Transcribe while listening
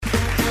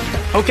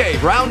Okay,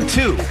 round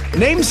two.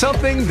 Name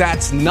something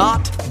that's not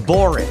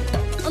boring.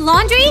 A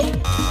laundry?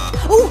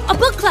 Ooh, a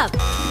book club.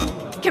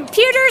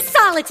 Computer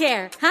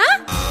solitaire,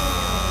 huh?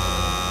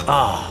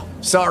 Ah,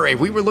 sorry,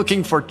 we were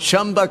looking for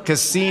Chumba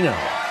Casino.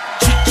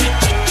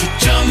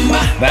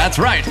 That's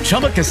right,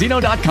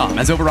 ChumbaCasino.com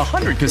has over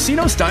 100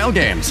 casino-style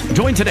games.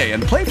 Join today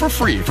and play for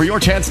free for your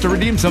chance to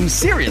redeem some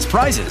serious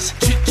prizes.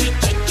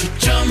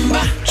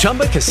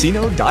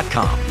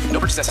 ChumbaCasino.com. No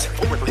purchase necessary.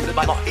 Void where prohibited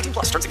by law. 18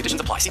 plus. Terms and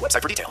conditions apply. See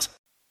website for details.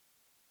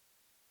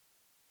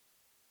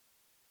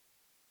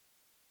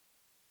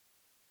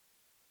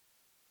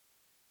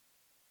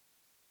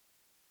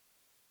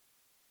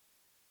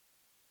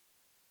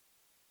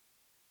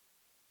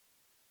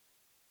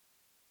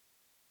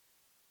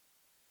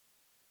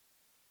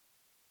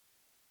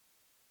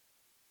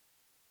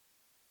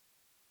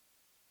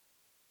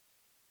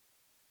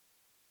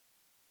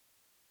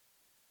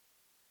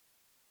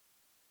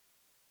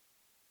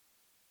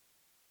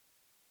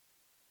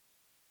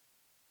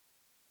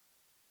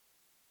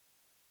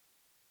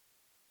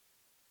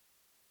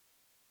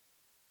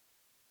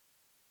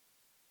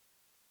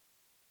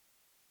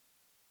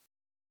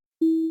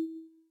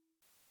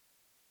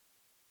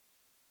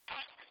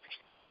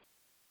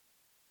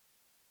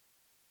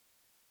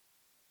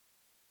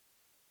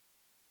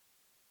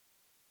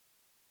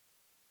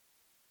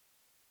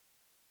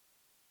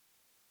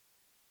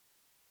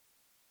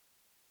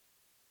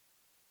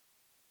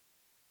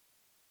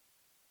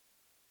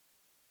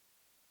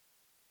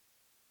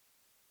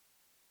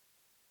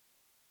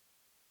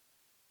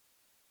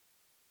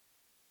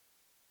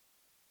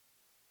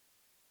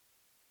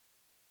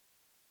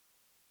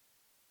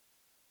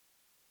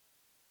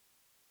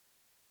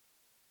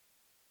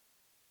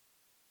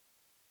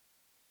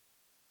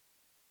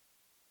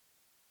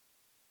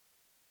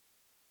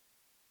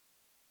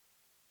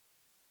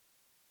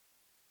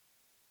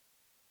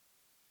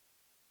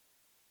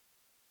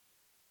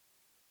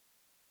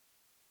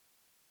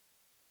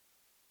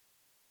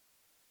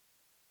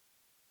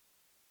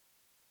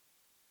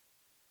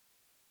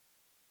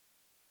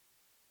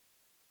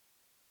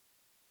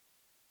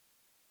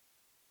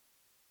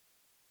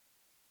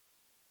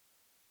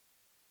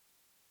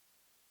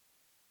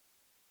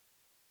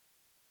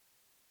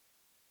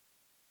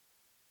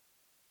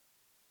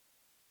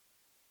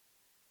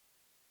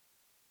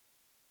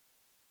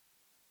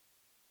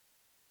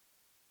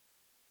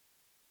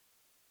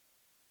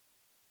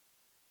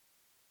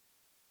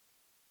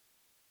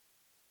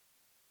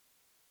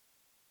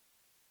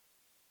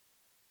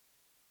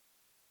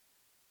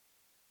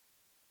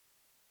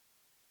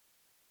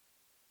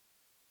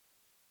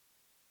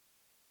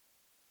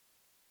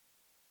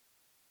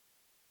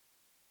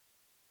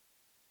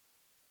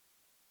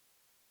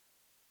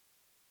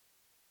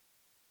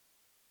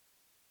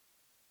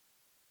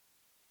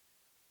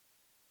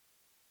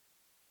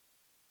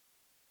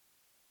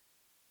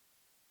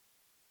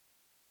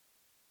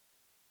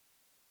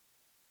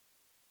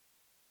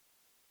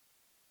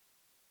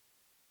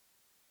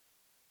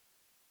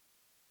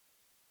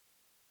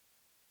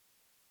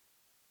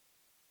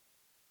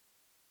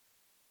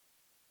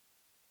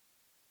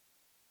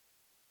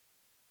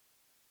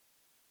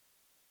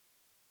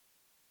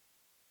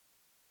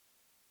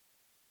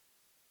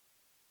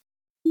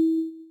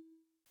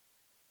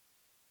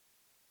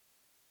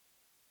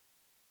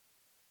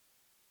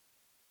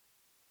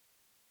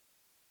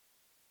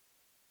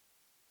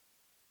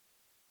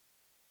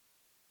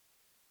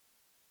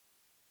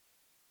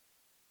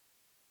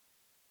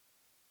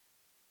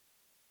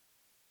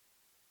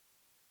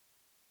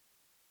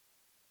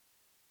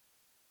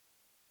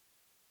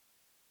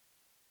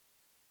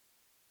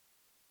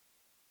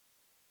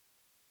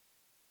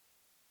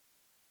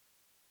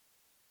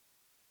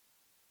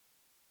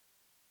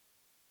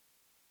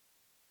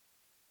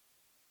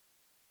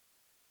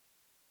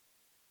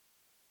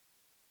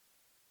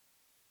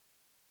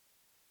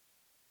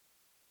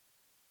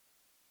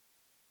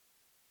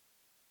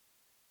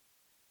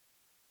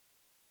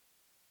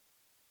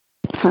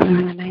 Father,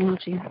 in the name of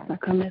Jesus, I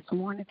come this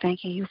morning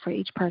thanking you for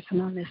each person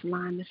on this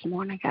line this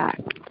morning, God,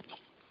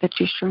 that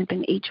you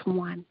strengthen each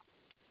one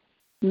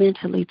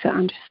mentally to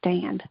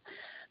understand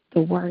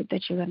the word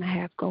that you're going to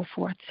have go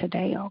forth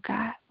today, oh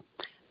God,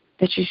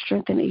 that you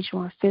strengthen each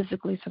one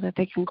physically so that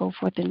they can go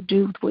forth and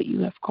do what you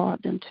have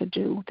called them to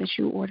do, that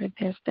you order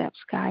their steps,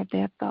 guide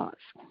their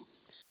thoughts.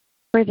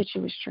 Pray that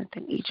you would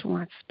strengthen each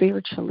one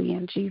spiritually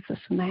in Jesus'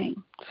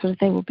 name so that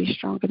they will be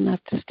strong enough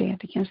to stand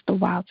against the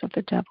wiles of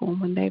the devil. And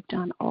when they've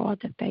done all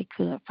that they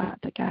could,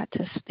 Father God,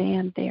 to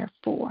stand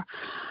therefore,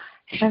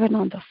 having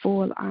on the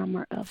full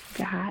armor of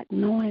God,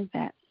 knowing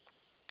that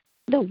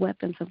the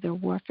weapons of their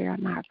warfare are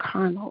not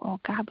carnal,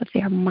 oh God, but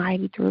they are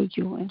mighty through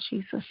you in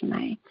Jesus'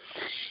 name.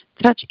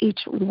 Touch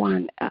each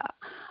one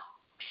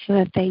so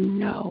that they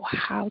know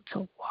how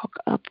to walk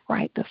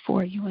upright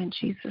before you in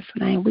Jesus'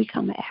 name. We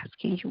come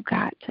asking you,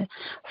 God, to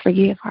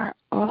forgive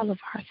all of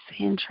our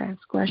sin,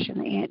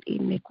 transgression, and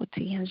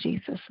iniquity in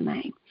Jesus'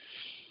 name.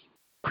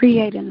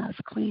 Create in us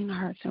clean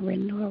hearts and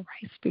renew a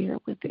right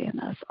spirit within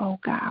us, oh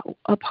God.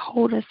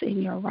 Uphold us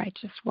in your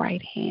righteous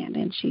right hand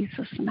in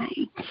Jesus'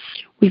 name.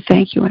 We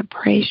thank you and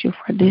praise you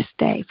for this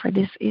day, for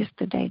this is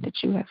the day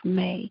that you have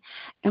made.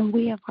 And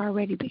we have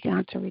already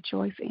begun to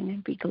rejoice in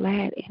and be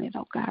glad in it,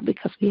 oh God,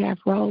 because we have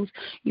rose.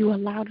 You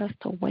allowed us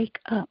to wake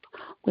up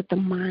with the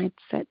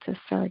mindset to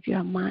serve you,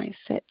 a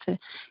mindset to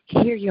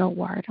hear your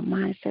word, a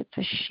mindset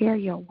to share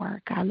your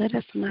word, God. Let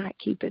us not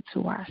keep it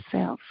to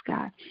ourselves,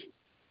 God.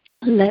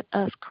 Let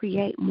us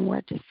create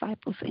more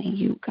disciples in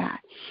you, God,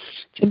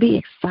 to be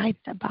excited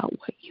about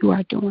what you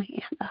are doing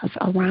in us,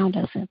 around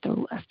us, and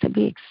through us, to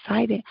be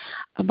excited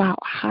about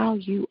how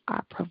you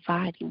are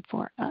providing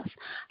for us,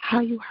 how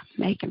you are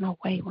making a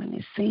way when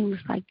it seems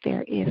like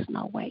there is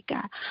no way,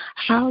 God,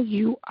 how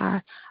you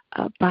are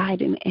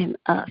abiding in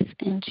us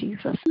in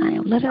Jesus'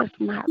 name. Let us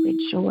not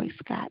rejoice,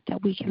 God,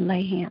 that we can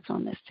lay hands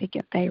on the sick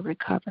and they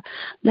recover.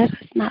 Let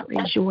us not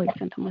rejoice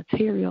in the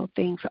material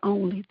things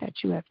only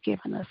that you have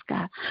given us,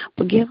 God,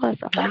 but give us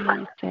a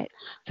mindset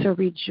to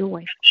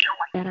rejoice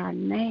that our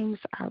names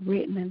are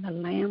written in the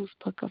Lamb's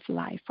book of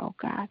life, oh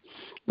God.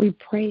 We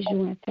praise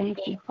you and thank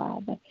you,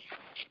 Father,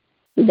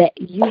 that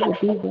you will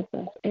be with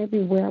us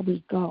everywhere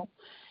we go.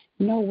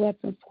 No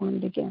weapon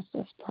formed against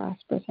us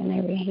prospers, and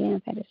every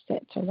hand that is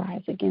set to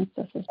rise against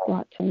us is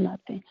brought to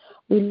nothing.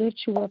 We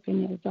lift you up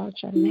and exalt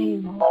your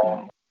name, oh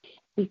God,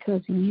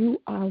 because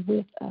you are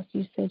with us.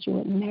 You said you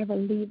would never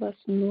leave us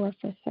nor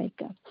forsake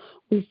us.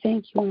 We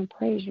thank you and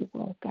praise you,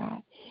 oh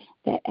God,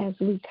 that as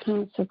we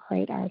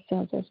consecrate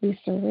ourselves, as we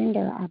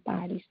surrender our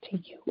bodies to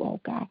you, oh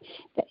God,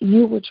 that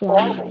you will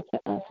draw nigh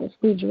to us as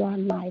we draw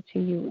nigh to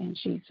you in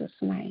Jesus'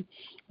 name.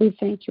 We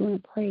thank you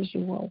and praise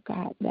you, oh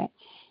God, that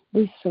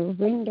we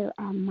surrender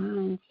our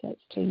mindsets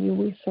to you.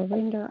 We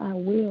surrender our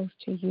wills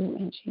to you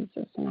in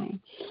Jesus'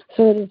 name.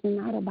 So it is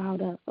not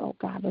about us, oh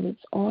God, but it's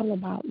all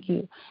about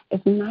you.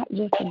 It's not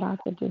just about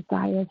the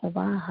desires of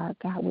our heart,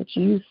 God, which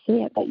you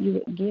said that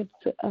you would give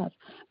to us,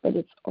 but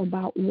it's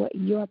about what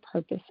your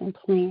purpose and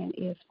plan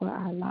is for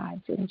our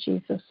lives in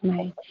Jesus'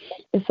 name.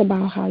 It's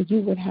about how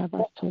you would have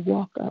us to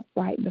walk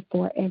upright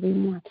before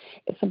everyone.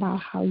 It's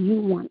about how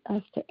you want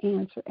us to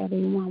answer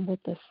everyone with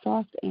the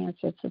soft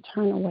answer to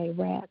turn away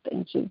wrath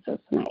in Jesus'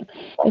 name.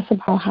 It's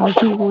about how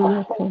you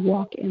want us to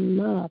walk in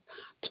love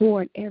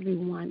toward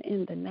everyone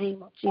in the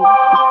name of Jesus.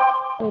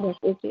 So that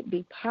if it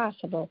be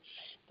possible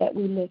that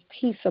we live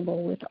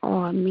peaceable with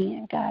all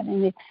men, God.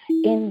 And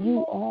in you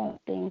all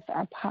things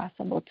are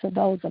possible to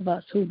those of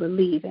us who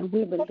believe. And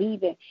we're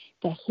believing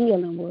that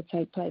healing will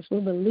take place.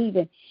 We're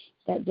believing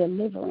that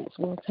deliverance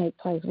will take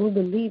place. We're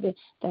believing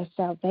that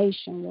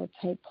salvation will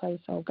take place,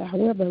 oh God.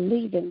 We're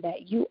believing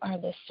that you are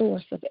the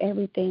source of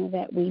everything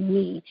that we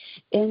need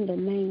in the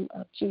name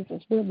of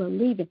Jesus. We're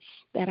believing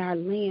that our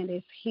land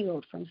is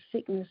healed from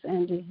sickness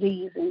and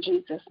disease in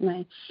Jesus'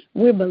 name.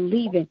 We're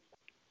believing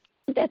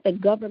that the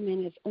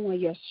government is on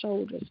your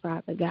shoulders,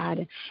 Father God,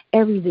 and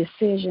every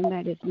decision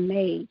that is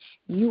made,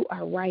 you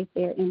are right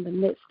there in the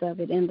midst of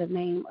it in the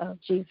name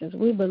of Jesus.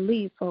 We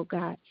believe, oh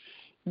God,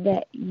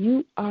 that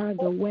you are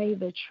the way,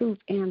 the truth,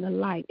 and the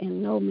light,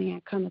 and no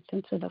man cometh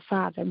into the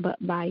Father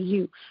but by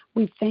you.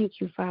 We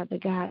thank you, Father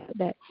God,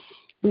 that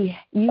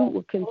you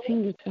will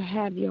continue to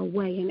have your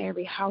way in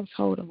every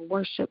household of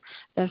worship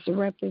that's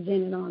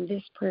represented on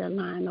this prayer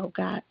line, oh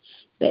God,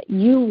 that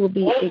you will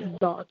be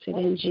exalted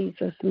in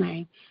Jesus'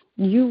 name.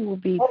 You will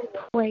be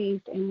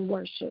praised and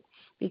worshiped.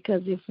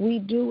 Because if we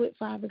do it,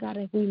 Father God,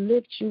 if we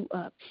lift you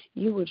up,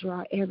 you will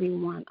draw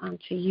everyone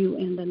unto you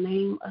in the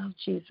name of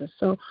Jesus.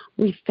 So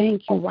we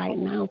thank you right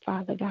now,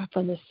 Father God,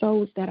 for the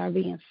souls that are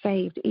being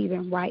saved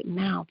even right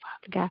now,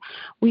 Father God.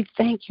 We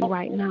thank you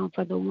right now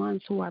for the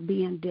ones who are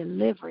being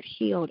delivered,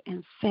 healed,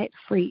 and set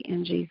free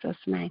in Jesus'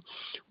 name.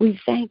 We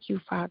thank you,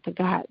 Father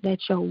God, that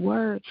your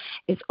word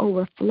is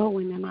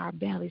overflowing in our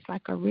bellies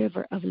like a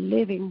river of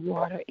living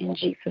water in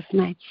Jesus'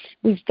 name.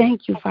 We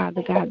thank you,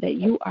 Father God, that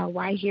you are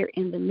right here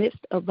in the midst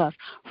of us,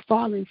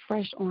 falling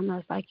fresh on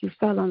us like you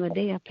fell on the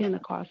day of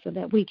Pentecost, so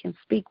that we can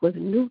speak with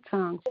new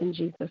tongues in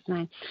Jesus'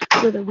 name,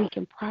 so that we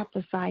can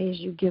prophesy as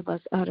you give us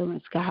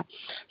utterance, God,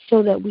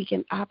 so that we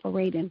can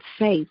operate in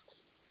faith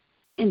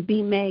and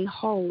be made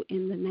whole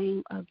in the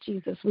name of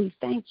Jesus. We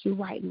thank you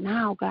right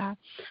now, God,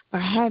 for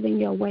having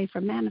your way,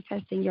 for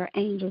manifesting your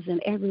angels in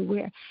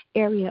every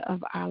area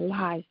of our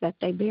lives, that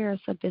they bear us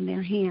up in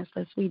their hands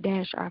lest we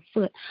dash our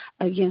foot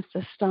against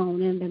a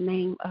stone in the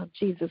name of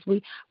Jesus.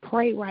 We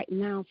pray right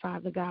now,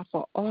 Father God,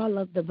 for all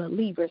of the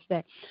believers,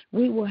 that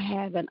we will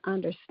have an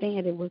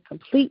understanding with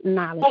complete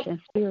knowledge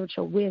and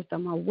spiritual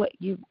wisdom on what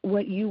you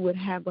would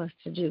have us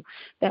to do,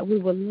 that we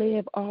will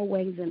live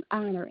always in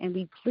honor and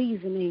be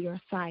pleasing in your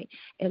sight,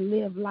 and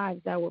live lives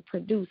that will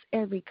produce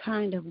every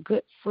kind of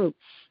good fruit.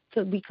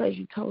 So because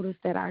you told us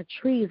that our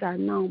trees are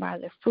known by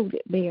the fruit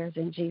it bears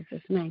in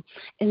Jesus' name,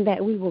 and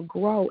that we will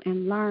grow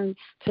and learn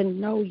to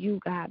know you,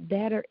 God,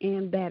 better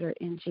and better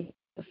in Jesus'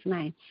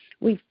 name.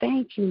 We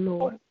thank you,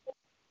 Lord,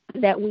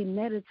 that we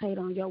meditate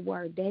on your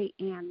word day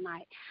and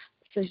night.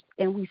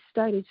 and we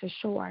study to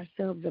show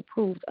ourselves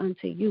approved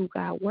unto you,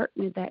 God,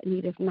 workmen that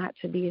needeth not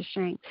to be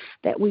ashamed,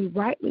 that we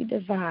rightly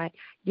divide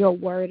your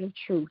word of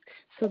truth,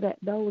 so that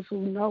those who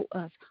know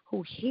us,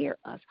 who hear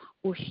us,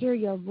 will hear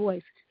your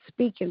voice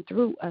speaking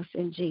through us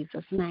in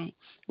Jesus' name.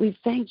 We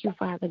thank you,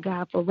 Father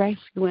God, for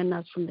rescuing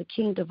us from the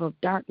kingdom of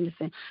darkness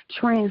and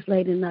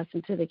translating us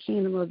into the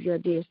kingdom of your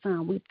dear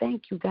Son. We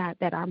thank you, God,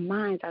 that our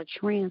minds are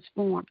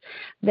transformed,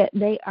 that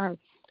they are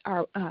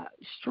our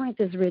strength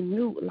is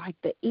renewed like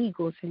the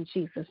eagles in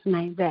Jesus'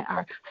 name, that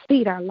our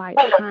feet are like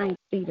hind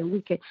feet and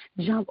we can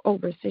jump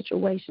over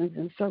situations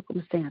and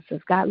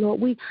circumstances. God, Lord,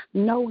 we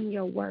know in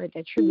your word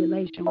that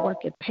tribulation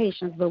worketh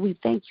patience, but we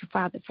thank you,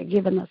 Father, for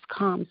giving us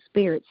calm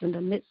spirits in the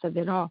midst of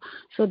it all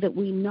so that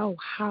we know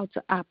how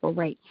to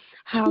operate,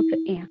 how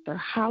to answer,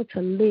 how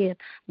to live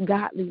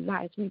godly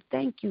lives. We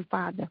thank you,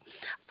 Father,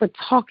 for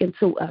talking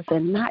to us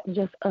and not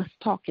just us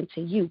talking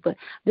to you, but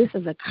this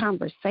is a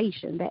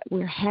conversation that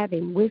we're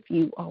having with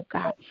you, oh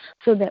God,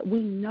 so that we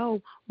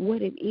know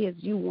what it is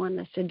you want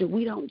us to do.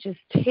 We don't just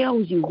tell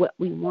you what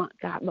we want,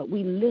 God, but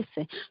we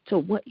listen to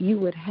what you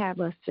would have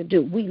us to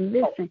do. We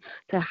listen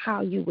to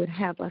how you would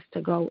have us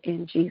to go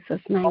in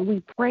Jesus' name. We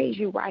praise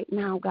you right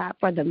now, God,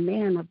 for the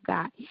man of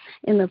God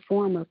in the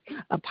form of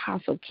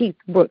Apostle Keith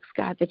Brooks,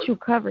 God, that you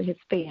cover his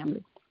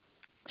family.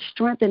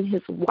 Strengthen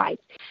his wife.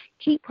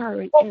 Keep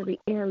her in every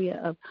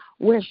area of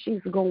where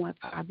she's going,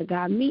 Father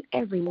God. Meet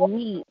every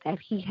need that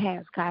he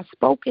has, God,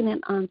 spoken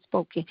and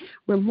unspoken.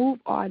 Remove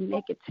all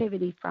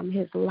negativity from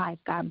his life,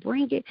 God.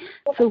 Bring it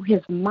to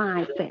his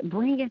mindset.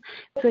 Bring it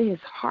to his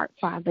heart,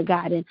 Father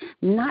God, and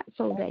not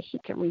so that he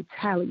can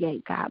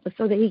retaliate, God, but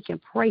so that he can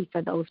pray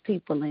for those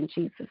people in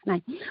Jesus'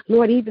 name.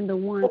 Lord, even the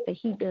ones that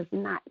he does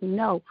not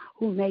know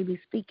who may be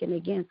speaking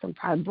against him,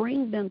 Father,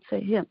 bring them to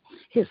him,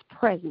 his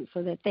presence,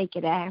 so that they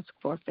could ask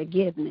for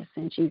forgiveness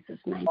in Jesus'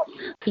 name,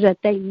 so that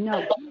they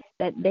know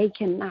that they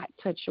cannot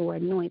touch your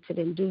anointed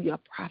and do your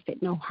prophet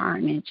no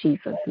harm in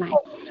Jesus' name.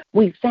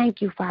 We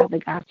thank you, Father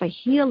God, for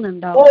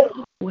healing those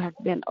who have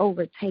been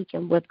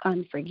overtaken with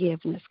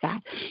unforgiveness, God.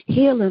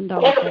 Healing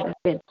those that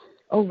have been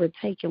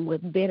overtaken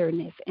with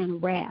bitterness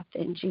and wrath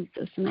in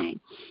Jesus' name.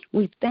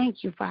 We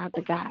thank you,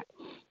 Father God,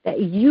 that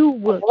you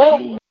will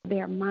change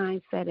their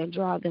mindset and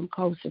draw them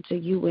closer to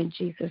you in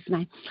Jesus'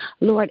 name.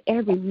 Lord,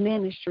 every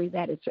ministry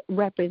that is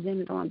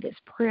represented on this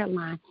prayer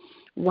line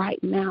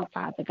right now,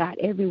 Father God,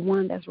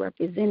 everyone that's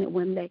represented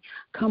when they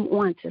come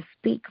on to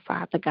speak,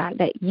 Father God,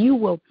 that you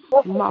will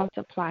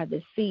multiply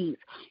the seeds.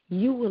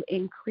 You will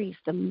increase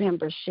the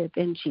membership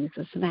in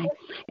Jesus' name,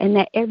 and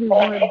that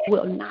everyone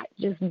will not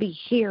just be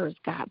hearers,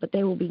 God, but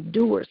they will be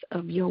doers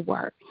of your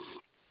word.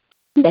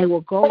 They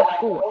will go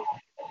forth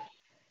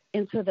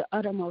into the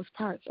uttermost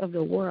parts of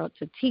the world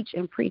to teach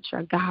and preach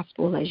your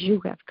gospel as you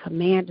have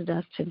commanded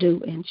us to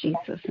do in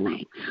Jesus'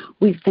 name.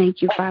 We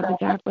thank you, Father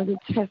God, for the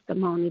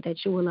testimony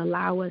that you will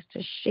allow us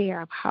to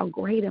share of how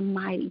great and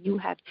mighty you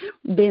have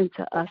been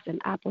to us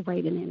and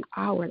operating in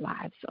our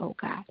lives, oh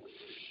God,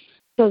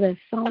 so that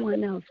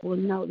someone else will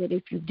know that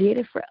if you did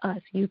it for us,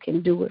 you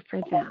can do it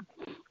for them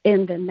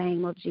in the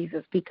name of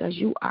Jesus, because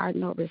you are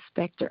no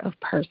respecter of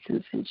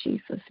persons in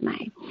Jesus'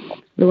 name.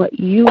 Lord,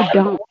 you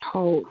don't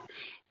hold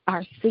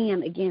our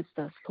sin against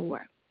us,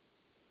 Lord,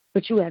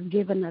 but you have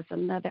given us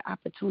another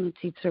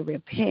opportunity to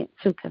repent,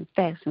 to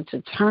confess, and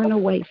to turn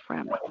away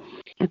from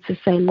it, and to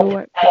say,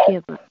 Lord,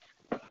 forgive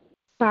us.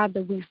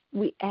 Father,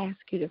 we ask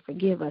you to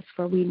forgive us,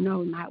 for we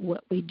know not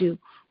what we do.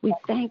 We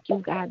thank you,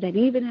 God, that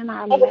even in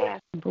our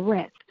last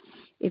breath,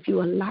 if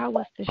you allow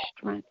us the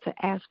strength to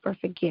ask for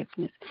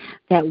forgiveness,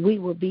 that we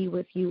will be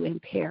with you in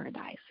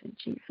paradise in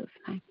Jesus'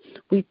 name.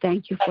 We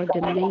thank you for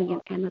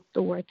dominion and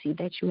authority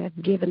that you have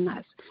given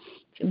us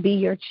to be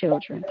your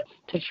children,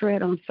 to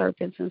tread on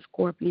serpents and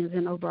scorpions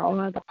and over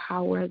all the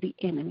power of the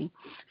enemy,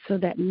 so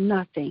that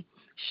nothing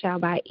shall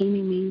by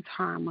any means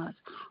harm us.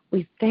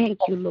 We thank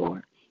you,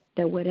 Lord,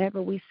 that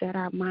whatever we set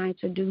our mind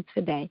to do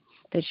today,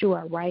 that you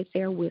are right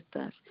there with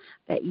us,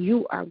 that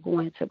you are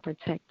going to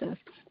protect us,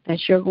 that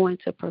you're going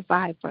to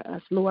provide for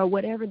us. Lord,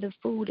 whatever the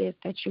food is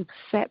that you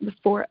set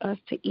before us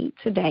to eat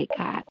today,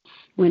 God,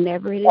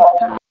 whenever it is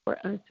time for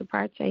us to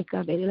partake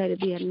of it, let it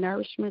be a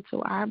nourishment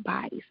to our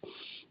bodies.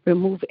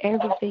 Remove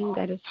everything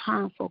that is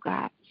harmful,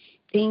 God,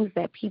 things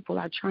that people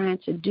are trying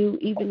to do,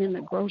 even in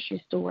the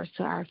grocery stores,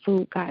 to our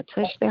food. God,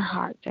 touch their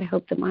heart to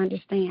help them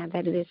understand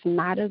that it is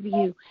not of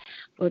you.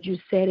 Lord, you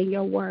said in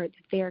your word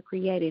that they are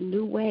creating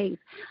new ways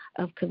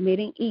of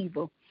committing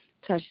evil.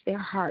 Touch their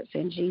hearts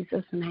in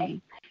Jesus'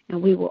 name.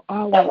 And we will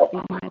always be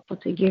mindful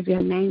to give your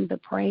name the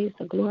praise,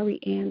 the glory,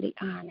 and the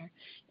honor.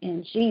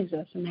 In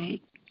Jesus' name.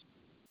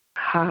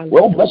 Hallelujah.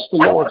 Well, bless the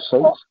Lord,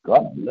 saints.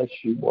 God bless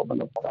you,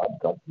 woman of God.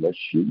 God bless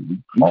you. We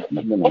greet you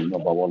in the name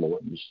of our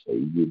Lord and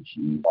Savior,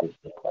 Jesus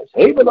the Christ.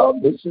 Hey,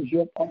 beloved, this is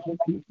your Apostle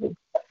People.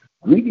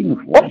 Greetings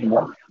one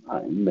more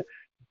time.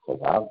 For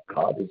our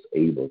God is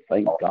able.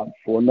 Thank God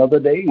for another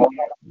day.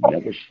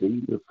 Never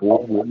seen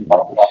before. We'll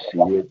never see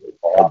it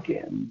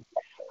again.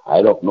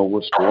 I don't know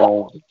what's going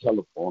on with the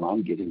telephone.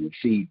 I'm getting the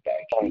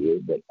feedback here,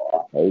 but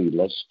hey,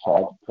 let's try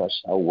to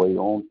press our way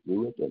on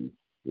through it and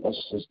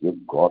Let's just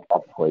give God the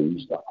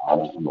praise, the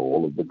honor, and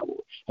all of the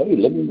glory. Hey,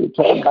 let me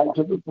return back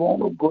to the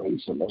throne of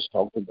grace and let's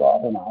talk to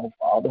God and our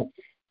Father.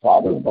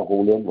 Father, in the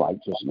holy and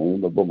righteous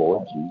name of the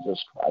Lord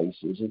Jesus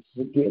Christ,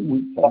 again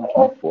we thank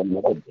you for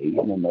another day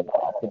and another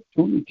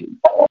opportunity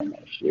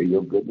to share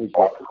your goodness,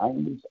 your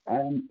kindness,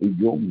 and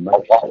your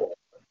mercy.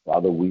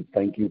 Father, we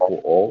thank you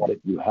for all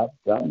that you have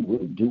done,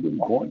 will do,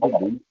 and going to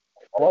do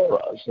for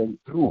us and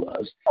through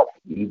us,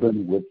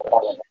 even with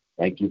us.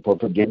 Thank you for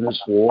forgiveness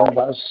for all of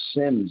our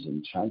sins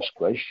and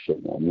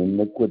transgression and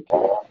iniquity.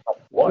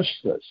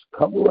 Wash us,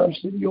 cover us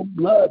in your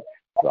blood.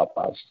 Drop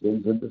our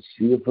sins in the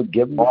sea of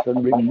forgiveness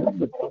and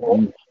remember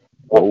them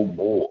no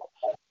more.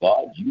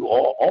 God, you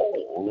are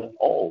all and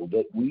all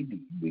that we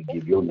need. We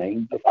give your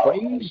name the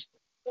praise,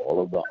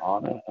 all of the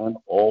honor, and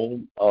all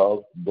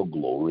of the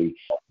glory.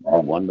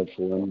 The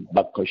wonderful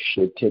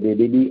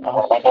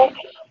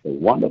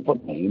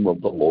name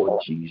of the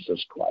Lord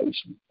Jesus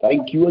Christ.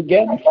 Thank you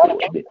again for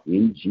it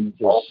in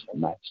Jesus'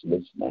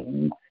 matchless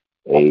name.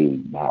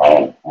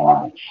 Amen.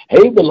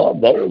 Hey,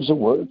 beloved, there is a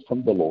word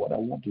from the Lord I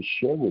want to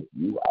share with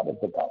you out of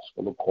the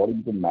gospel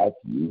according to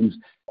Matthew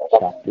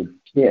chapter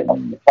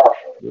 10,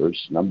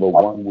 verse number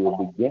 1. We'll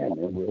begin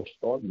and we'll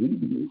start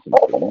reading some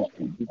things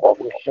to you that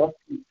will shock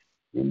you.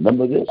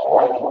 Remember this,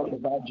 we're talking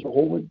about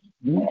Jehovah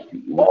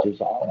Nissi, which is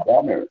our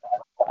banner,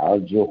 our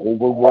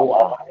Jehovah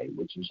Roi,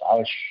 which is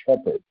our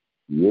shepherd.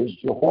 He is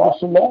Jehovah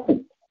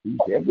Salome. He's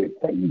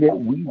everything that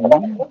we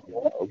need,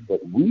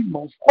 but we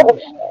must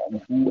understand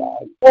who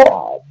our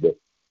God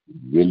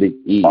really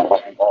is.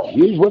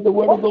 Here's what the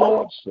word of the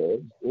Lord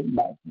says in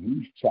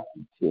Matthew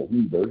chapter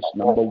 10, verse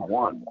number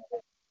 1.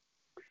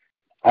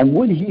 And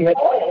when he had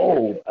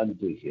called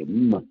unto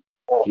him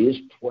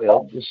his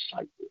 12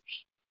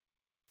 disciples,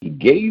 he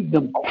gave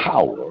them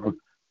power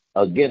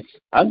against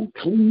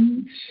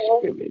unclean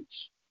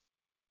spirits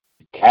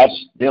to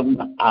cast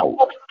them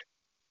out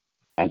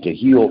and to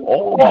heal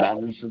all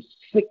manners of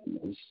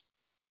sickness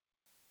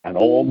and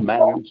all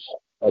manners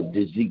of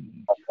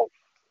disease.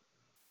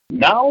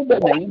 Now the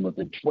name of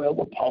the 12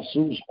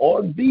 apostles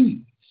are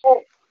these.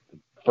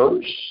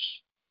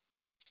 First,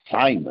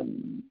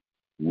 Simon,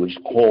 who is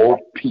called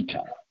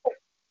Peter,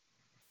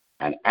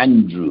 and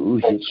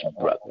Andrew, his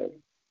brother,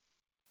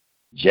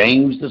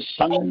 James, the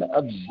son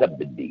of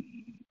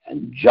Zebedee,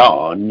 and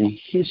John,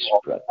 his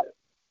brother,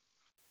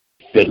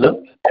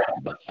 Philip,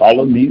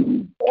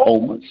 Bartholomew,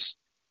 Thomas,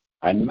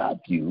 and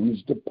Matthew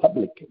the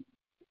publican,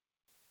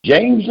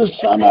 James, the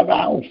son of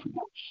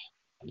Alphaeus,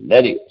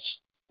 Lettius,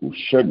 whose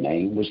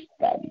surname was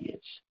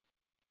Thaddeus,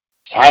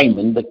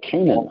 Simon the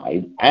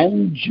Canaanite,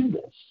 and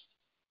Judas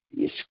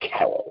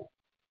Iscariot,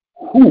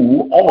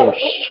 who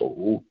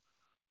also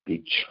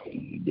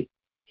betrayed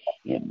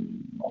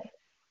him.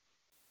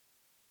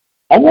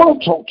 I want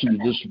to talk to you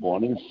this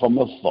morning from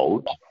a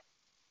thought.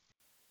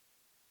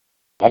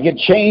 I can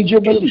change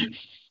your beliefs.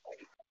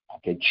 I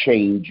can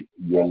change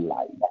your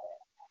life.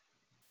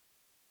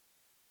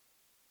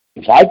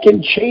 If I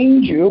can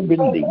change your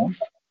belief,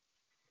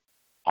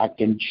 I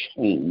can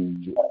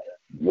change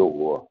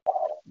your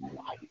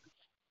life.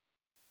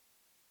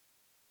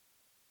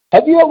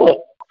 Have you ever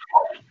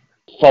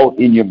thought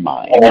in your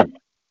mind,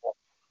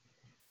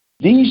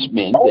 these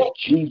men that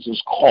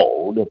Jesus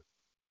called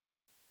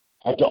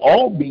had to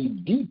all be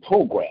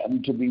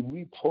deprogrammed to be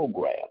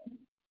reprogrammed?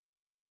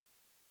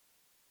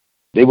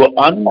 They were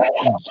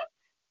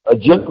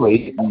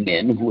unregenerated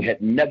men who had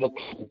never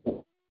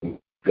come to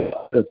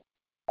God.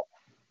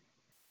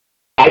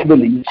 I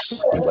believe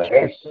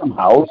somewhere,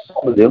 somehow,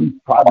 some of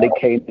them probably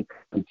came in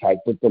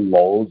contact with the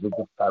laws of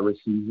the Pharisees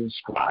and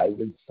scribes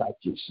and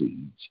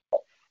Sadducees.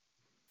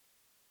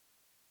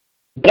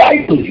 But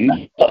I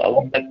believe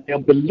that their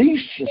belief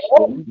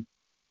system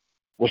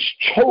was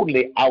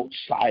totally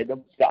outside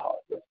of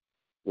God,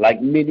 like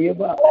many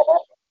of us.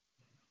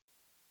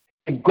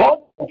 If God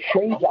can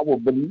change our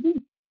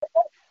belief,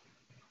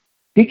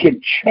 He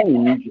can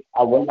change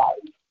our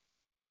life.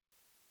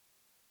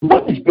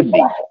 What is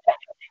belief?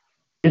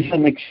 It's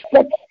an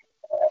acceptance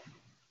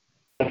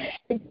that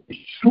something is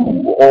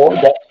true or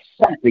that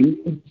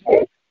something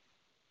exists.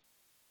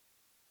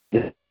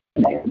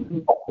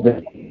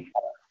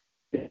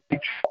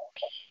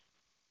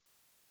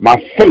 My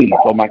faith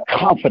or my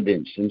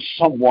confidence in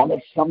someone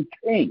or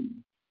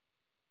something.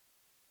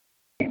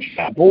 For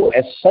example,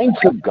 as saints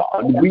of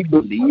God, we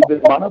believe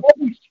in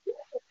monotheism,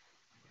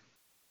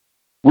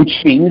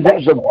 which means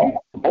there's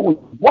only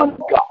one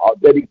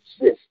God that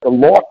exists. The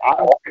Lord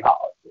our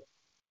God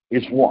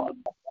is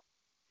one.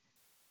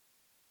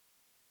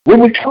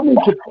 When we come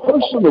into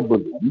personal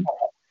belief,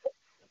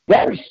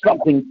 that is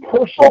something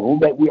personal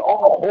that we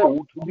all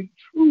hold to be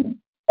true.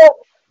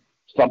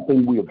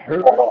 Something we have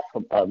heard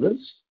from others,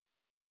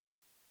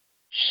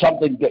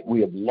 something that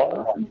we have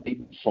learned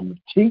maybe from the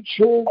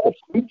teacher, the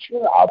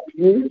preacher, our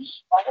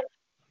peers,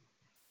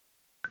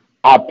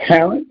 our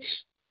parents.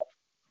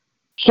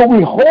 So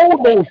we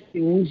hold those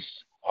things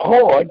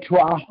hard to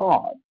our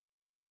heart.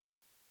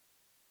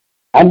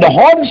 And the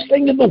hardest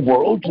thing in the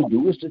world to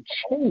do is to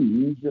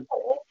change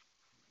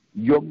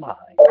your mind.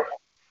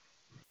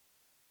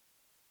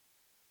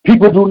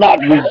 People do not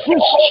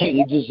resist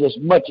changes as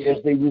much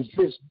as they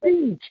resist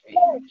being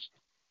changed.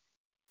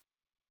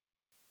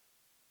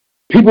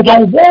 People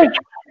don't want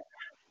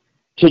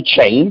to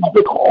change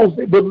because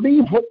they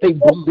believe what they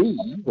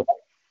believe,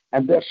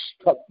 and they're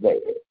stuck there.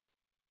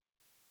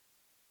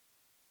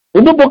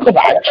 In the book of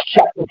Acts,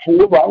 chapter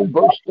 4, around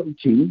verse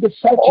 13, the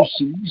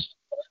Sadducees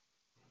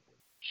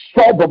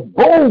saw the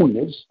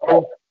boldness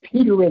of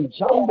Peter and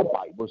John, the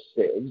Bible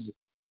says,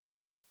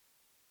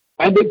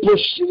 and they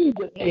perceived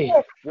that they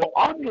were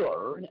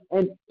unlearned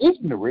and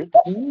ignorant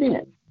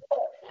men.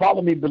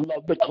 Follow me,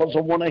 beloved, because I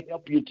want to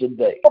help you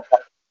today.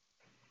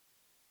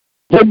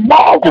 They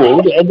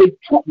marveled and they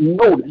took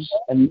notice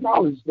and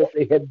knowledge that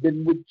they had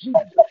been with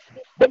Jesus.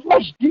 But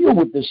let's deal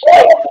with this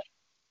thing.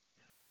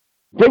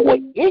 They were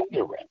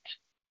ignorant,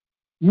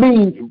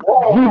 means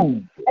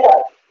rude,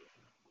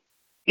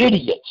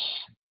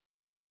 idiots,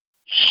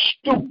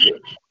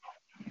 stupid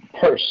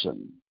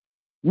person.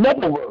 In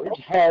other words,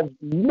 have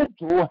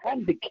mental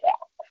handicap.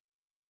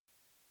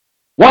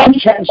 One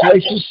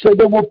translation said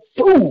they were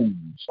fools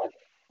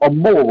or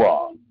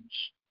morons.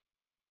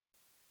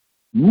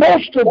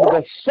 Most of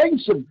the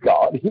saints of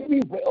God, hear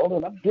me well,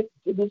 and I'm getting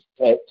to this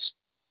text,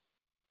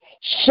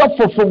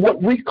 suffer from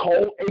what we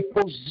call a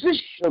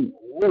positional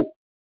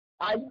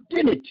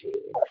identity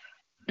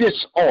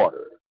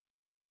disorder,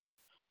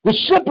 which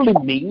simply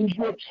means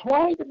you're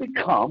trying to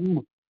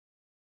become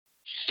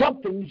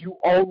something you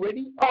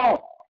already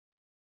are.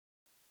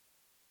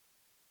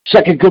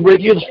 2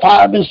 Corinthians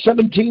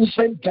 5:17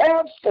 said,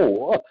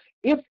 therefore,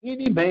 if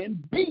any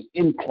man be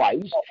in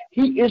Christ,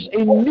 he is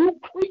a new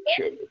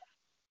creature.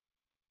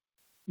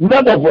 In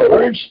other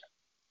words,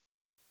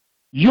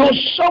 you're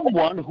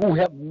someone who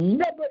have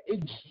never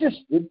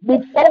existed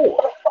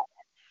before.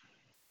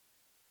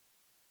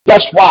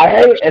 That's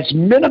why, as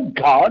men of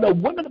God or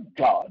women of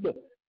God,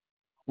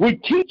 we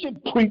teach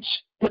and preach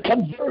the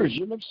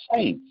conversion of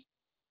saints,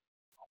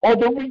 or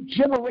the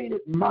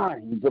regenerated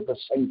minds of the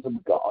saints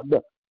of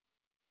God,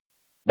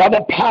 by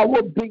the power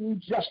of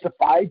being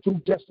justified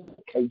through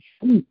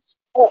justification,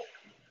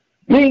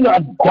 being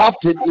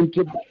adopted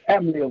into the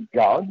family of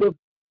God,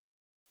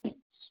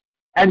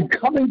 and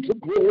coming to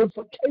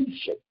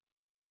glorification.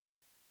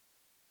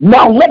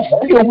 Now let's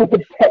deal with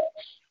the text.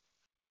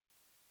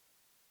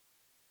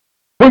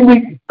 When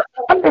we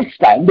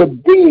understand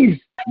that these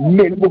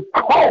men were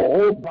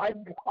called by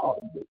God,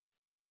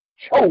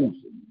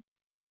 chosen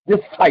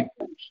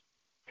disciples.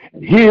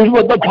 And here's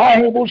what the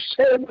Bible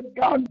said, that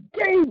God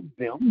gave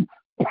them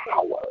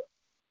power.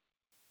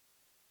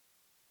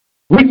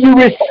 When you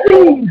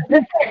receive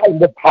this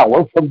kind of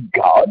power from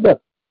God,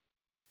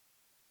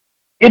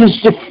 it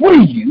is to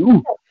free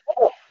you.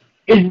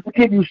 It is to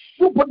give you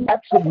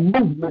supernatural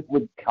movement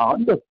with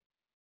God.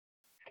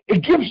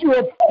 It gives you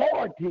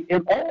authority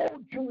in all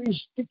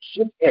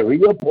jurisdiction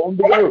area upon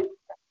the earth.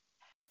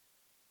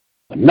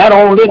 But not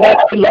only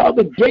that, beloved,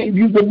 it gave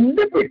you the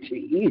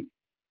liberty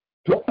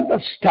to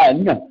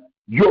understand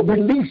your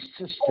belief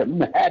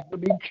system had to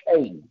be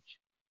changed.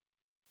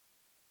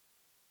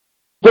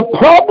 The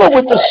problem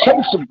with the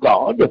saints of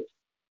God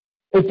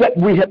is that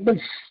we have been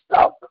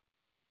stuck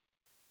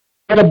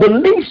in a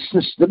belief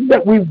system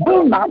that we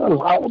will not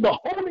allow the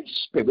Holy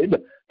Spirit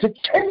to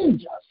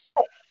change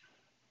us.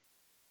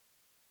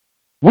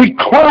 We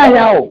cry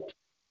out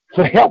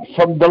for help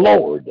from the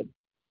Lord.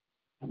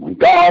 And when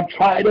God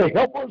tries to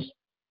help us,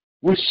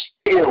 we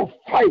still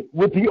fight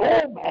with the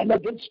old man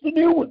against the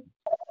new one,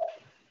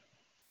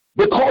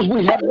 because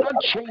we have not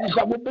changed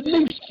our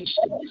belief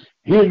system.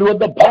 Here's what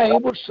the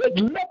Bible said,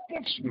 let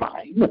this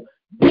mind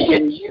be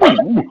in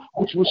you,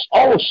 which was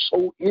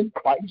also in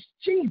Christ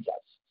Jesus.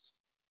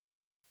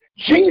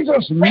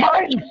 Jesus'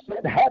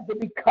 mindset had to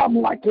become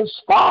like his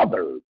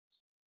Father.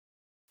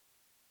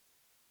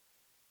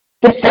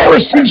 The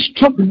Pharisees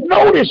took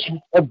notice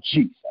of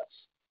Jesus.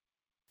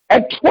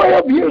 At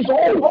 12 years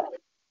old,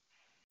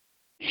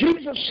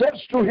 Jesus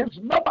says to his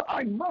mother,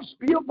 I must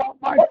be about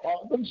my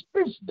Father's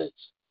business.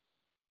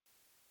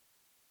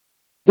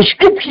 The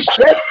scripture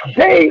said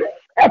day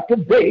after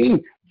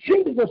day,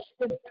 Jesus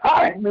spent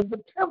time in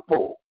the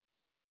temple,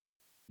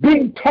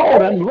 being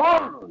taught and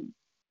learned.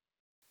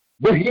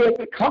 But he had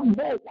become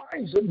more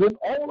wiser than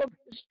all of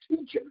his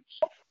teachers.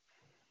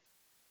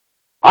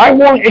 I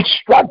want to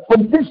extract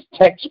from this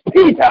text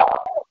Peter,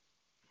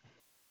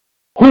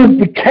 who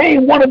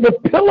became one of the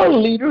pillar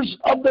leaders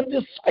of the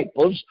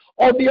disciples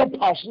or the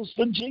apostles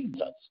to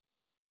Jesus,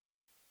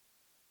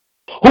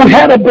 who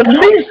had a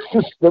belief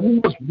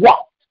system was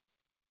what?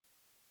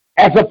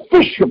 As a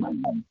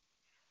fisherman.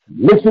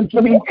 Listen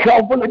to me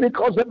carefully,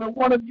 because every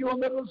one of you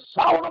under the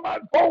sound of my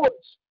voice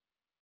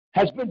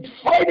has been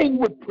fighting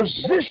with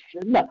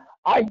position,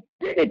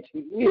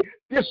 identity,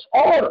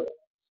 disorder,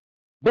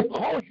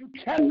 because you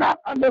cannot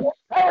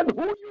understand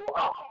who you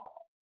are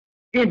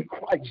in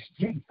Christ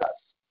Jesus.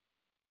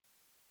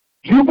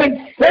 You've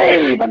been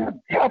saved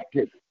and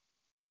adopted,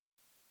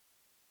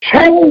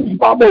 changed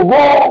by the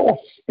raw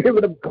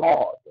Spirit of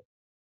God.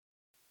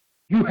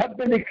 You have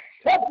been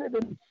accepted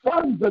as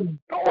sons and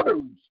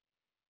daughters.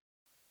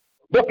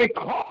 But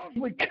because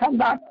we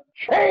cannot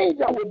change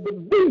our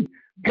belief,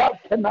 God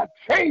cannot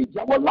change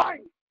our life.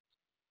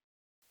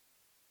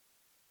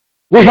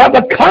 We have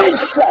a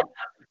concept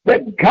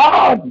that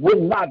God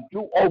will not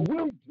do or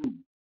will do.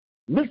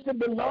 Listen,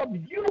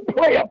 beloved, you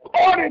play a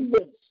part in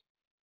this.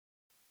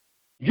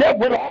 Yet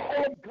with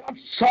all of God's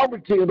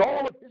sovereignty and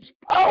all of his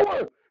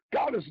power,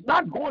 God is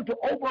not going to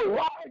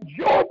override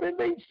your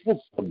belief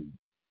system.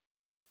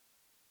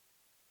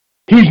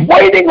 He's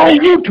waiting on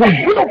you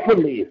to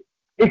willfully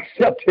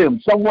accept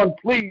him. Someone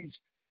please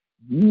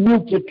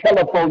mute your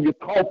telephone. You're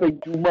coughing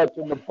too much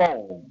on the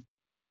phone.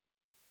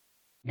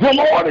 The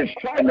Lord is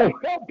trying to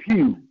help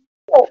you.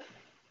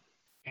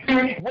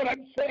 Here's what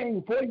I'm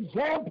saying. For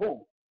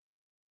example,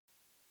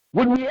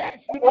 when we ask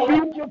you to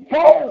mute your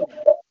phone,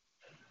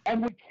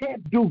 and we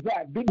can't do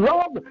that,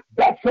 beloved,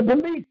 that's a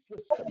belief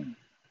system.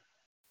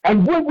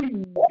 And when we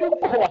do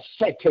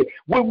forsake,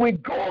 when we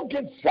go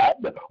against that,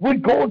 we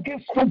go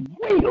against the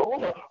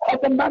will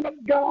of the man of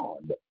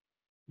God.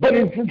 But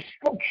it's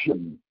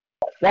instruction.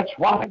 That's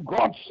why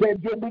God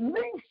said your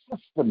belief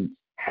system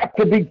have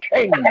to be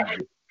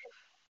changed.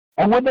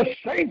 And when the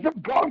saints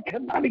of God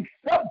cannot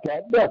accept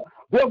that,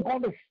 they're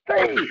going to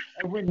stay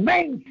and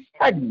remain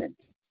stagnant.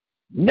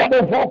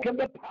 Never walk in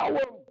the power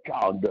of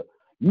God.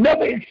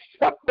 Never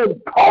accept the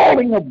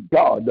calling of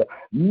God.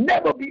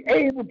 Never be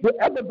able to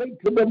elevate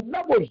to the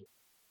levels.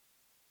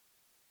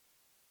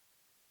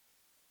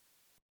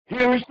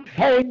 Here is the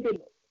thing.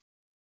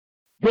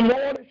 The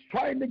Lord is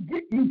trying to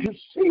get you to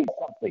see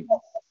something.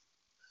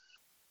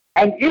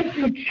 And if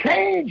you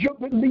change your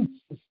belief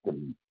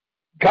system,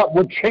 God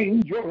will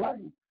change your life.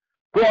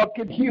 God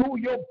can heal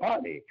your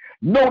body.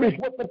 Notice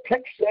what the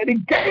text said. He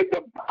gave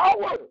them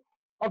power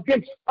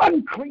against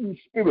unclean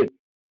spirits.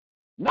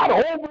 Not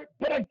over it,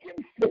 but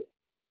against it.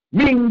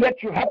 Meaning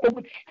that you have to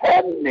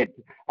withstand it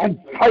and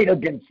fight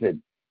against it.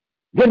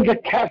 Then to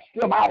cast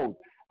them out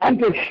and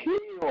to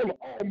heal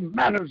all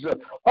manners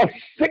of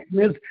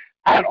sickness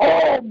and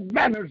all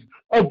manners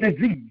of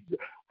disease.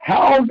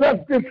 How does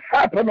this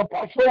happen,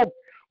 Apostle?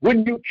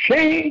 When you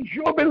change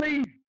your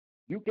belief,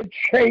 you can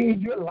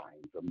change your life.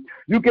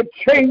 You can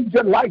change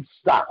your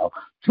lifestyle.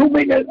 Too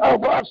many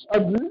of us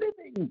are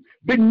living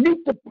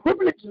beneath the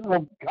privileges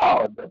of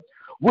God.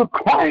 We're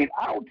crying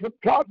out to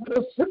God with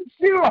a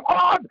sincere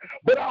heart,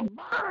 but our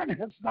mind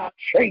has not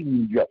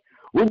changed.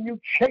 When you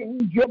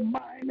change your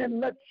mind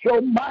and let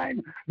your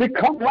mind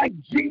become like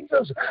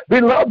Jesus,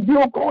 beloved,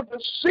 you're going to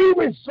see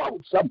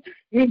results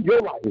in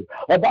your life.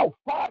 About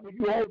 5 of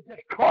you all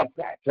just caught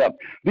that.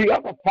 The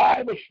other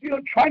 5 are still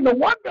trying to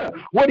wonder,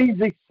 what is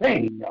he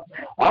saying?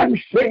 I'm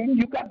saying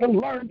you got to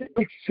learn to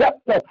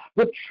accept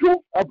the truth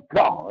of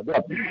God.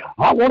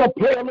 I want to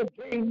play a little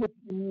game with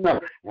you,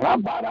 and I'm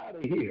about out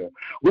of here.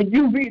 When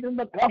you read in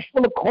the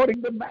Gospel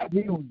according to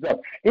Matthew,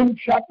 in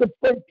chapter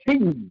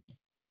 13,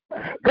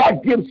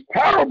 God gives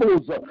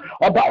parables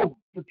about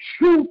the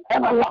truth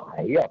and a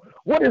lie.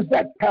 What is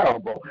that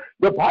parable?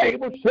 The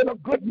Bible said a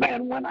good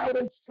man went out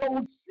and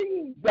sowed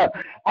seeds,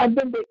 and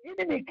then the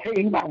enemy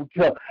came out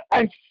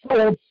and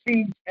sowed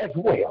seeds as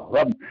well.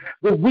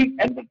 The wheat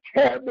and the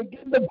tare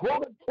began to grow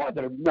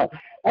together,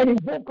 and he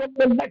woke up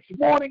the next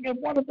morning, and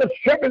one of the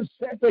servants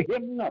said to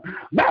him,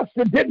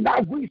 Master, did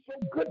not we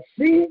sow good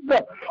seeds?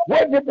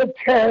 Where did the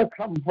tare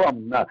come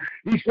from?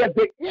 He said,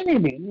 the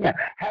enemy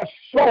has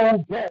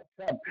sowed that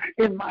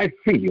in my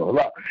field.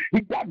 He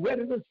got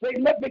ready to say,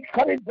 let me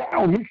cut it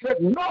down. He said,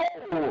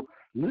 no,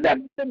 let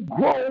them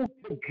grow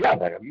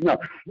together. In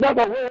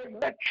other words,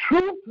 let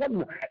truth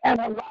and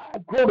a lie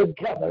grow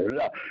together.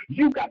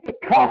 You got to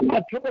come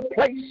to the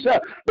place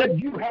that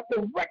you have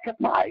to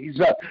recognize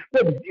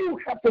that you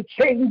have to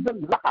change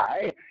the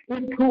lie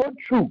into a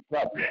truth.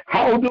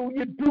 How do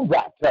you do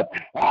that?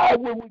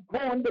 When we're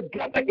going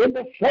together in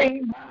the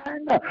same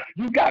mind,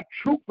 you got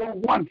truth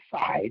on one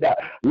side,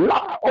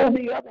 lie on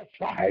the other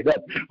side.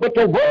 But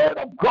the word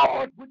of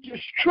God, which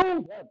is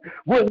truth,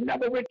 will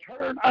never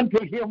return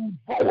unto him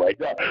void.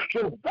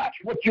 So that's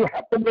what you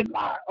have to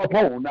rely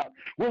upon.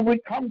 When we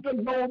come to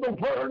know the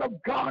word of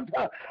God,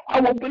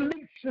 our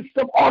belief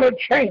system ought to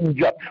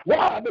change.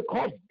 Why?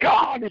 Because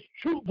God is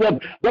truth.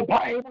 The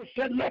Bible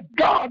said, let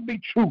God be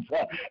truth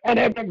and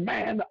every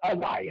man a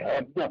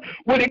liar.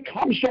 When it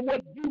comes to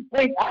what you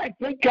think, I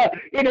think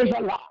it is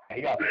a lie.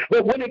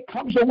 But when it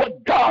comes to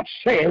what God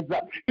says,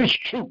 it's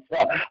truth.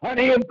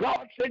 Honey, if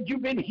God said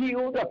you've been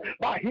healed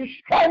by his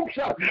stripes,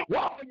 why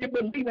are you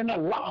believing a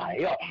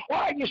lie?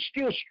 Why are you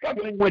still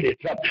struggling with it?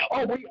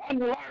 Are we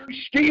unlearned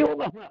still?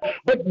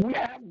 But we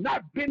have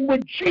not been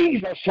with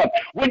Jesus.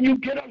 When you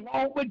get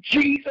along with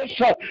Jesus,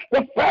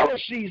 the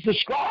Pharisees, the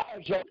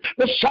scribes,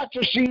 the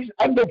Sadducees,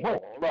 and the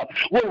world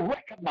will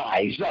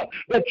recognize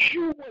that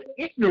you were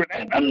ignorant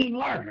and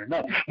unlearned.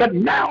 But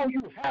now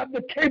you have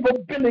the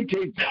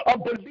capability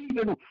of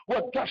believing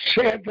what thus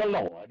said the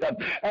Lord.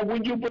 And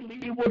when you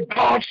believe what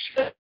God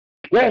said,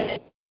 yes,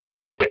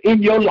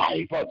 in your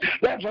life.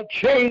 There's a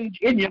change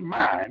in your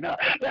mind.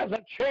 There's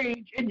a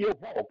change in your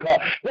walk.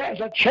 There's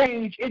a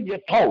change in your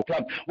thought.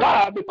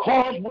 Why?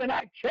 Because when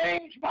I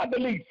change my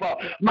belief,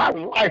 my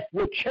life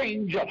will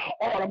change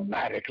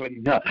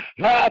automatically.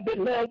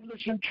 Beloved,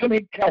 listen to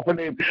me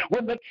carefully.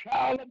 When the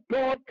child of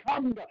God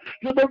comes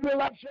to the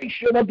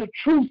realization of the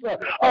truth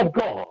of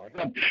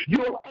God,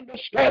 you'll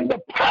understand the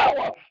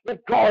power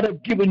that God has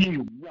given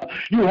you.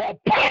 You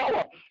have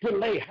power to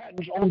lay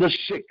hands on the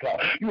sick.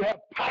 You have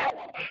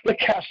power to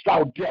cast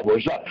out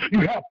devils. You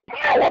have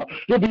power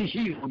to be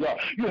healed.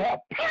 You have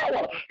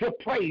power to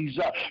praise.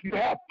 You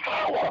have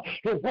power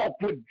to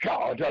walk with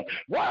God.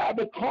 Why?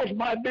 Because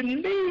my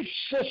belief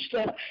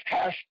system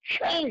has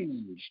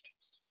changed.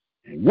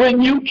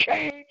 When you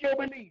change your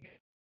belief,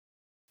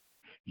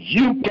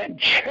 you can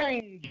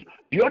change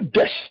your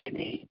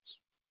destiny.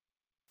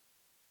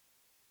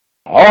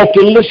 I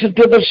often listen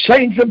to the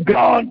saints of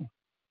God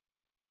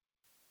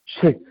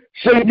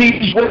say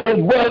these words,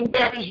 well,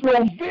 there is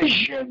no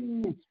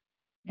vision,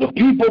 the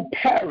people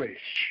perish.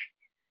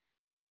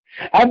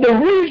 And the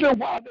reason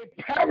why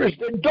they perish,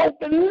 they don't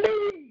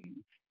believe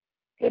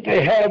that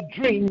they have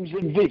dreams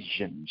and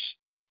visions.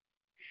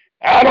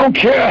 I don't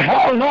care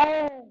how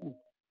long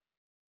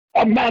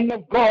a man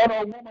of God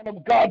or a woman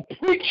of God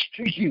preach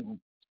to you.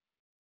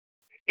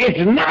 It's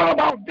not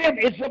about them,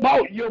 it's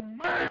about your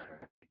mind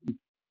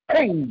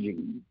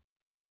changing.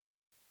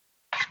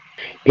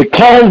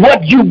 Because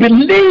what you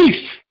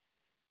believe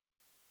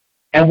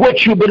and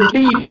what you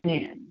believe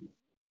in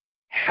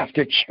have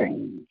to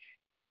change.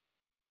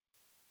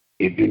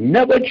 If you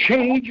never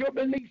change your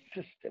belief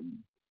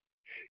system,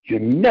 you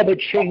never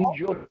change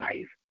your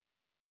life.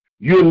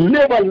 You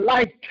live a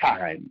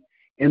lifetime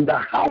in the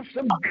house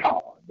of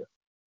God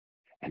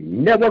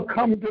and never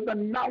come to the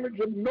knowledge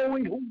of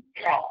knowing who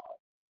God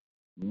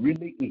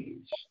really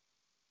is.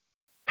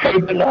 Hey,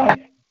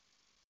 beloved,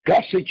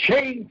 got to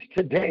change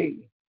today.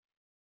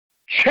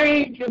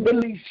 Change your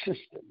belief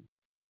system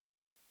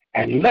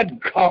and let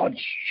God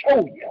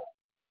show you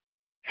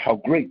how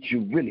great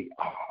you really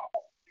are.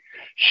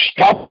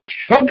 Stop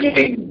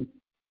struggling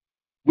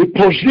with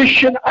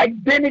position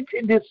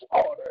identity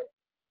disorder.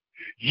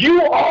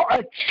 You are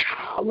a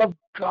child of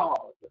God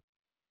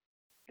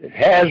that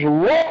has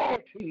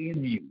royalty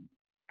in you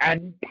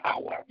and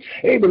power.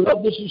 Hey,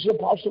 beloved, this is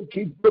Apostle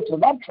Keith Brooks,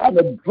 and I'm trying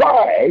to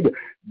drive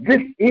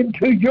this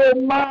into your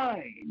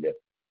mind.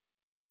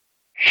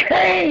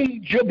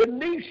 Change your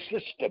belief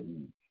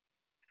system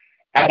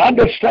and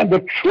understand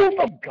the truth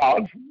of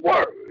God's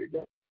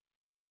word.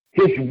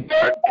 His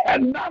word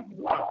cannot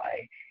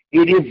lie.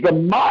 It is the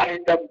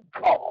mind of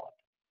God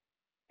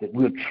that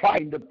we're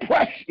trying to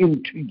press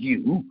into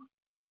you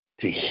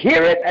to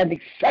hear it and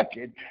accept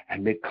it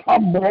and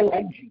become more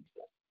like Jesus.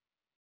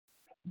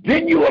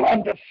 Then you will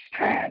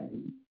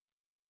understand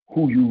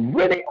who you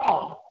really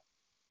are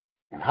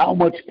and how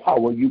much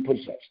power you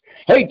possess.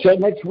 Hey, till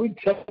next week,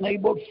 tell a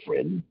neighbor,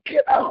 friend,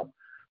 get out.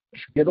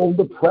 Let's get on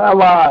the prayer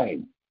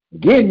line.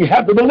 Again, you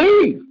have to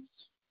believe.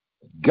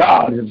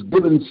 God has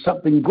given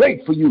something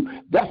great for you.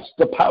 That's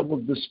the power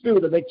of the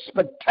spirit of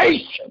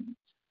expectation.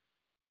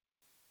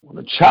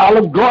 When a child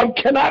of God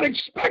cannot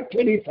expect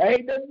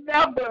anything, they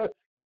never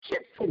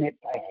get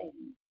anything.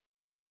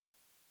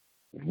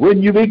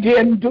 When you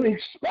begin to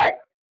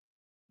expect,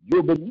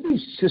 your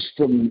belief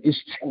system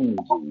is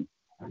changing,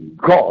 and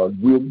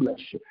God will bless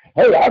you.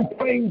 Hey, I'm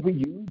praying for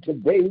you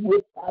today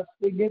with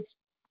fasting as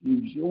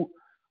usual.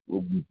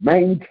 We're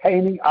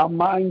maintaining our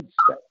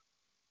mindset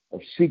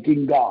of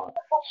seeking God.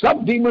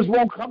 Some demons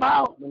won't come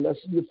out unless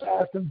you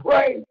fast and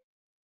pray.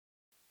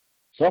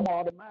 Some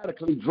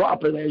automatically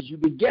drop it as you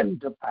begin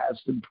to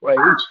fast and pray.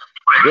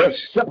 They're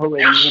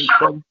separating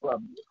themselves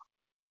from you.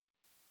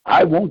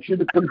 I want you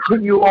to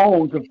continue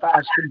on to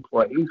fast and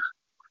pray.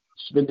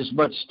 Spend as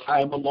much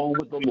time alone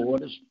with the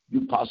Lord as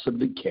you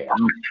possibly can.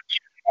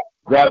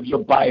 Grab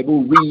your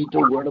Bible, read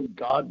the Word of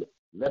God.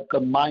 Let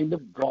the mind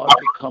of God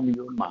become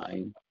your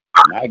mind.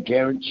 And I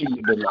guarantee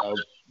you,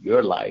 beloved,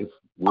 your life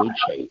will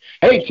change.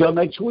 Hey, till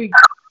next week,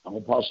 I'm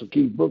Apostle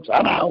Keith Brooks.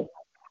 I'm out.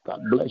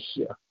 God bless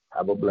you.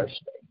 Have a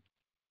blessed day.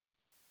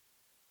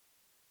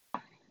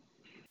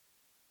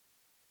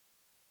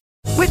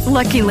 With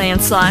Lucky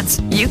Land Slots,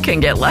 you can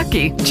get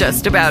lucky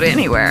just about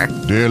anywhere.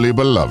 Dearly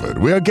beloved,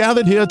 we are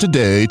gathered here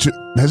today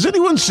to... Has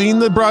anyone seen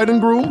the bride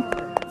and groom?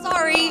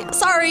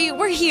 Sorry,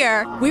 we're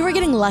here. We were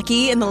getting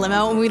lucky in the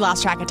limo and we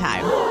lost track of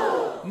time.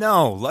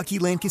 No, Lucky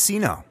Land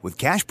Casino, with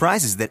cash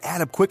prizes that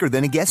add up quicker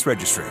than a guest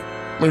registry.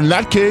 In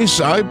that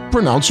case, I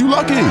pronounce you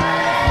lucky.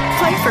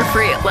 Play for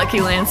free at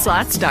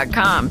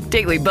LuckyLandSlots.com.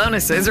 Daily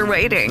bonuses are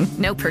waiting.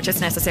 No purchase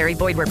necessary.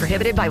 Void where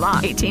prohibited by law.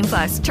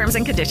 18+. Terms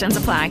and conditions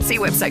apply. See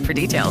website for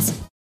details.